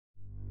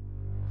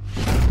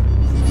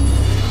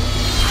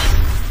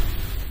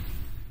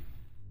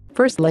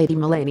First Lady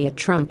Melania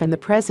Trump and the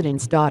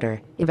president's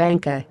daughter,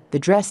 Ivanka, they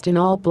dressed in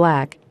all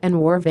black and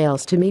wore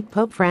veils to meet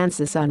Pope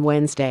Francis on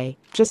Wednesday,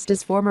 just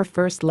as former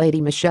First Lady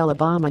Michelle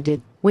Obama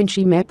did when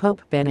she met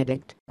Pope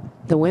Benedict.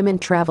 The women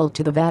traveled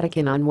to the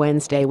Vatican on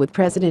Wednesday with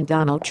President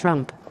Donald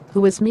Trump,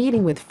 who was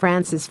meeting with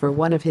Francis for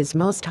one of his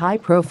most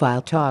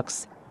high-profile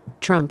talks.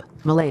 Trump,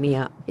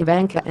 Melania,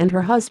 Ivanka and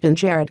her husband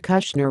Jared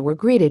Kushner were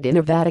greeted in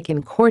a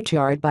Vatican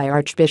courtyard by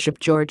Archbishop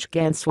George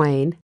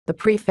Ganswein, the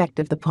prefect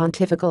of the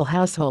pontifical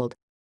household.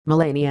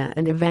 Melania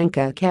and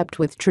Ivanka kept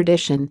with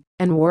tradition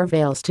and wore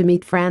veils to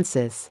meet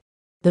Francis.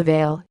 The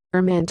veil,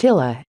 or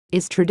mantilla,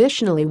 is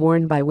traditionally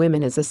worn by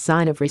women as a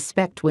sign of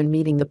respect when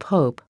meeting the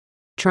Pope.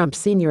 Trump's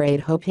senior aide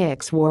Hope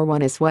Hicks wore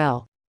one as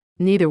well.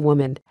 Neither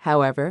woman,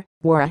 however,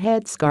 wore a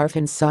headscarf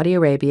in Saudi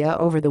Arabia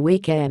over the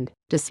weekend,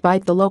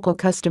 despite the local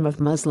custom of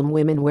Muslim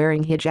women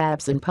wearing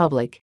hijabs in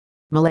public.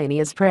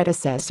 Melania's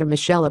predecessor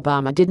Michelle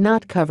Obama did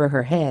not cover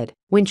her head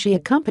when she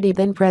accompanied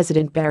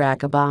then-President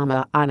Barack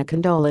Obama on a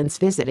condolence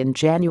visit in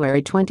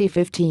January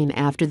 2015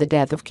 after the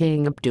death of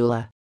King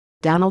Abdullah.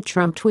 Donald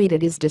Trump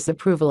tweeted his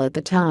disapproval at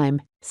the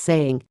time,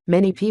 saying,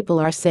 "Many people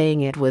are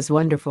saying it was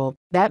wonderful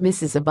that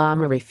Mrs.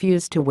 Obama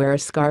refused to wear a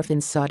scarf in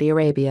Saudi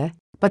Arabia,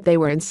 but they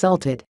were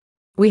insulted.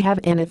 We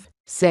have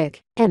sick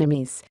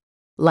enemies."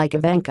 Like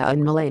Ivanka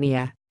and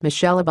Melania,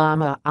 Michelle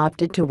Obama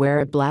opted to wear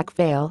a black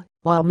veil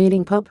while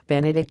meeting Pope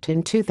Benedict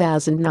in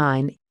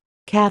 2009.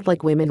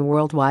 Catholic women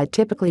worldwide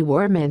typically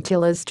wore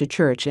mantillas to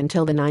church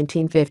until the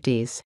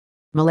 1950s.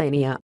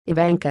 Melania,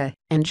 Ivanka,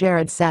 and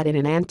Jared sat in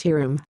an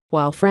anteroom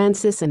while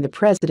Francis and the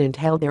president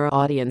held their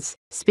audience,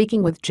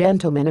 speaking with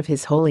Gentlemen of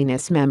His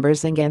Holiness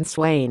members and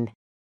Ganswein.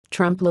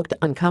 Trump looked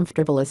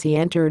uncomfortable as he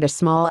entered a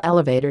small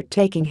elevator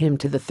taking him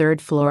to the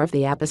third floor of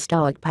the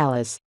Apostolic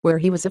Palace, where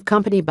he was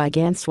accompanied by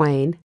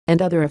Ganswein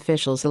and other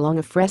officials along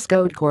a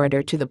frescoed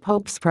corridor to the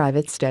Pope's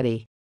private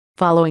study.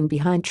 Following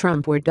behind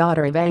Trump were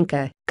daughter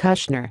Ivanka,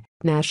 Kushner,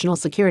 National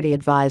Security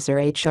Advisor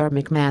H.R.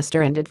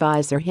 McMaster and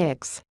Advisor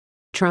Hicks.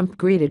 Trump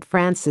greeted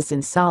Francis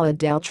in Sala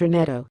del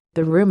Trinetto,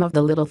 the room of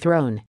the Little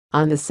Throne,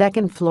 on the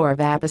second floor of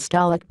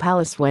Apostolic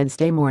Palace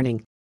Wednesday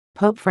morning.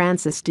 Pope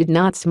Francis did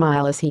not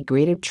smile as he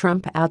greeted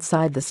Trump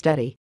outside the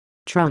study.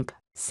 Trump,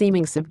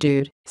 seeming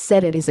subdued,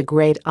 said it is a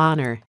great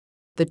honor.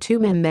 The two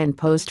men then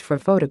posed for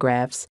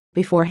photographs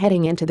before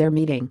heading into their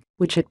meeting,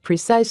 which at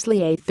precisely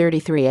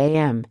 8:33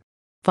 a.m.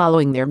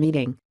 Following their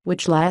meeting,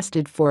 which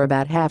lasted for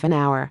about half an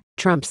hour,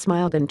 Trump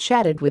smiled and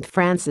chatted with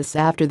Francis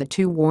after the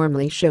two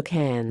warmly shook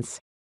hands.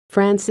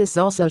 Francis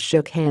also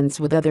shook hands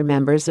with other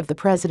members of the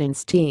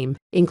president's team,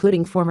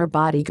 including former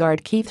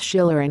bodyguard Keith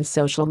Schiller and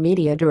social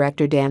media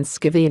director Dan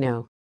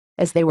Scavino.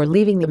 As they were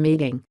leaving the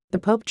meeting, the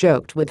Pope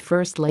joked with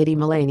First Lady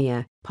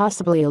Melania,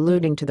 possibly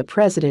alluding to the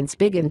president's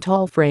big and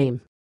tall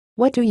frame.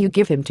 "What do you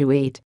give him to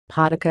eat,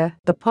 Potica?"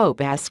 the Pope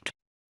asked.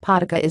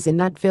 Potica is a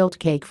nut-filled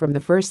cake from the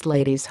First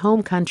Lady's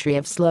home country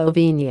of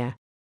Slovenia.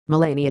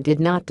 Melania did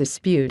not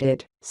dispute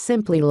it,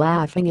 simply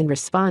laughing and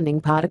responding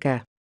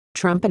Potica.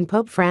 Trump and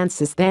Pope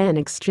Francis then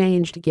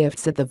exchanged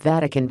gifts at the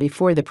Vatican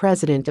before the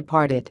president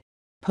departed.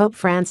 Pope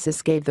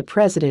Francis gave the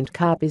president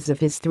copies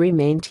of his three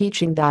main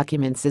teaching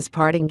documents as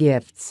parting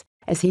gifts,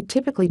 as he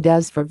typically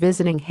does for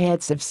visiting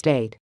heads of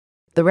state.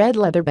 The red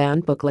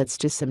leather-bound booklets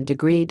to some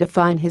degree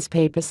define his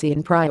papacy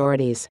and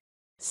priorities.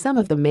 Some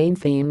of the main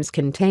themes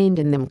contained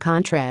in them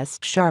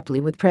contrast sharply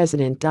with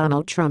President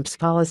Donald Trump's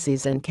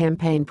policies and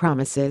campaign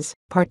promises,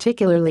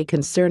 particularly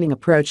concerning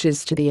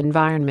approaches to the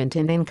environment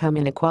and income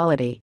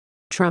inequality.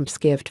 Trump's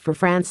gift for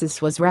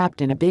Francis was wrapped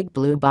in a big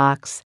blue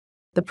box.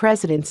 The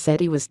president said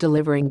he was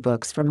delivering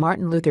books from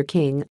Martin Luther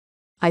King.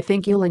 "I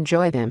think you'll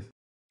enjoy them.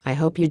 I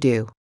hope you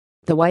do."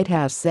 The White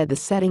House said the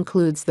set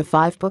includes the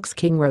 5 books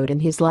King wrote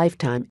in his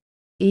lifetime.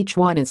 Each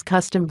one is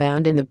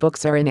custom-bound and the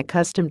books are in a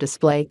custom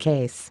display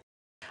case.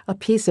 A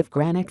piece of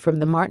granite from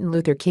the Martin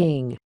Luther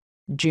King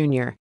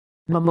Jr.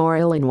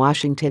 Memorial in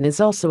Washington is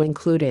also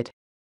included.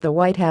 The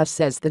White House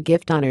says the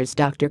gift honors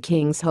Dr.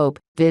 King's hope,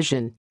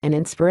 vision, and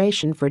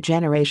inspiration for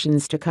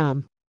generations to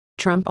come.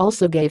 Trump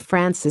also gave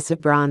Francis a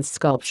bronze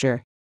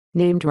sculpture.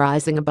 Named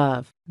Rising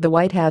Above, the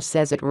White House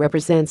says it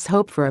represents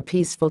hope for a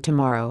peaceful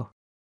tomorrow.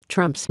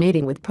 Trump's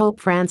meeting with Pope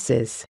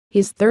Francis,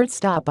 his third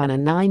stop on a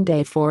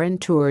 9-day foreign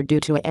tour due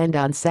to end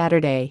on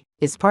Saturday,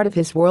 is part of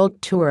his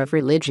world tour of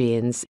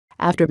religions,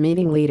 after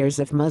meeting leaders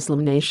of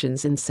Muslim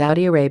nations in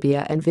Saudi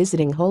Arabia and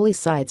visiting holy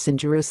sites in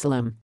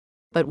Jerusalem.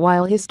 But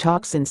while his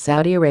talks in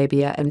Saudi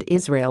Arabia and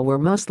Israel were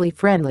mostly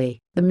friendly,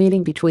 the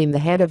meeting between the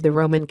head of the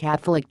Roman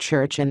Catholic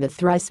Church and the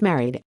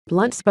thrice-married,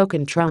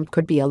 blunt-spoken Trump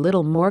could be a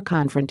little more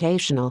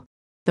confrontational.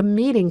 The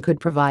meeting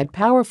could provide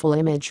powerful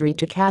imagery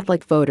to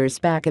Catholic voters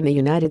back in the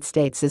United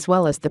States, as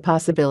well as the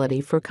possibility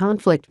for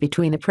conflict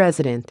between a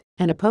president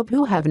and a pope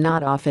who have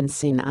not often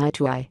seen eye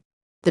to eye.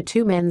 The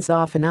two men's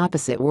often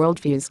opposite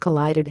worldviews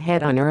collided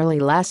head-on early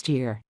last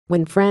year,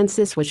 when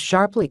Francis was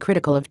sharply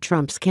critical of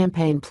Trump's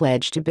campaign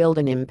pledge to build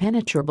an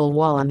impenetrable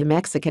wall on the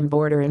Mexican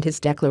border and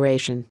his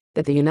declaration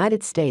that the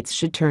United States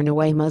should turn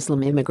away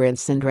Muslim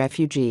immigrants and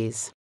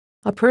refugees.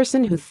 A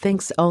person who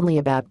thinks only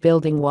about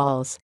building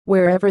walls,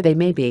 wherever they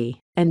may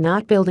be, and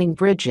not building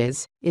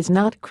bridges, is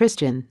not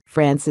Christian,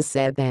 Francis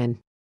said then.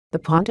 The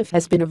pontiff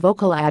has been a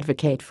vocal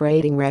advocate for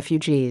aiding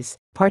refugees,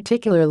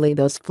 particularly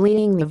those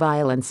fleeing the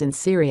violence in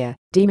Syria,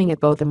 deeming it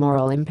both a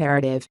moral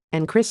imperative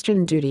and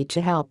Christian duty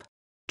to help.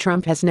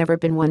 Trump has never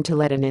been one to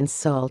let an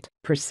insult,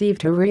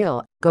 perceived or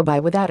real, go by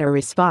without a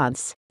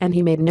response, and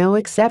he made no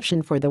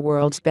exception for the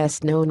world's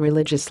best-known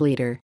religious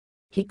leader.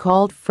 He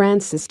called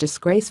Francis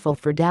disgraceful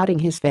for doubting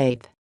his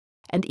faith.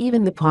 And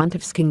even the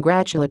pontiff's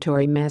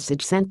congratulatory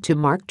message sent to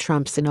mark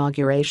Trump's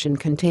inauguration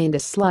contained a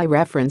sly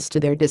reference to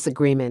their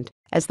disagreement,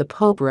 as the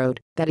Pope wrote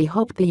that he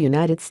hoped the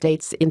United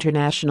States'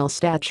 international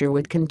stature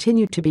would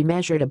continue to be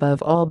measured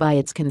above all by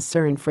its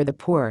concern for the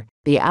poor,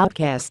 the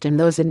outcast and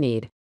those in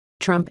need.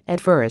 Trump,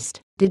 at first,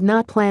 did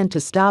not plan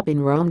to stop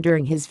in Rome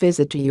during his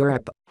visit to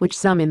Europe, which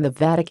some in the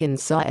Vatican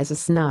saw as a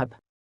snub.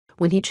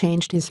 When he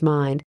changed his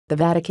mind, the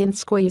Vatican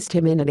squeezed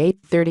him in at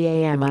 8:30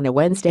 a.m. on a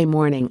Wednesday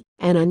morning,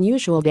 an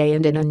unusual day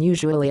and an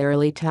unusually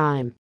early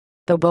time.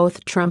 Though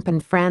both Trump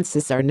and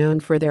Francis are known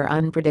for their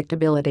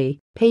unpredictability,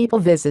 papal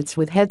visits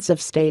with heads of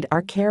state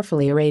are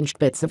carefully arranged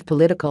bits of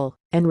political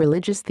and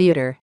religious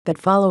theater that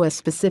follow a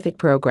specific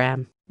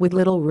program, with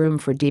little room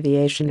for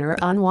deviation or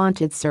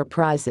unwanted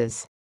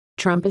surprises.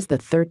 Trump is the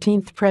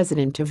 13th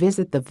president to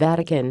visit the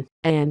Vatican,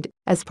 and,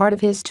 as part of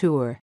his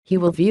tour, he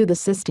will view the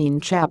Sistine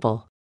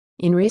Chapel.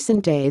 In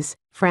recent days,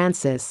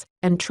 Francis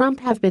and Trump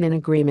have been in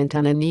agreement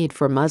on a need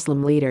for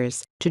Muslim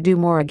leaders to do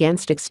more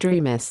against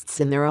extremists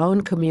in their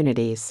own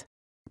communities.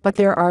 But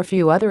there are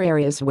few other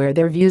areas where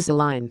their views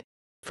align.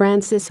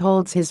 Francis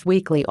holds his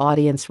weekly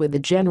audience with the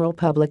general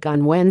public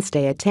on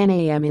Wednesday at 10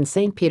 a.m. in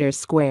St. Peter's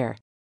Square.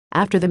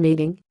 After the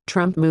meeting,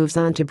 Trump moves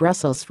on to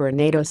Brussels for a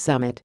NATO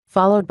summit,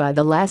 followed by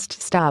the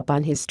last stop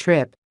on his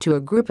trip to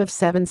a Group of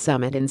 7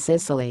 summit in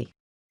Sicily.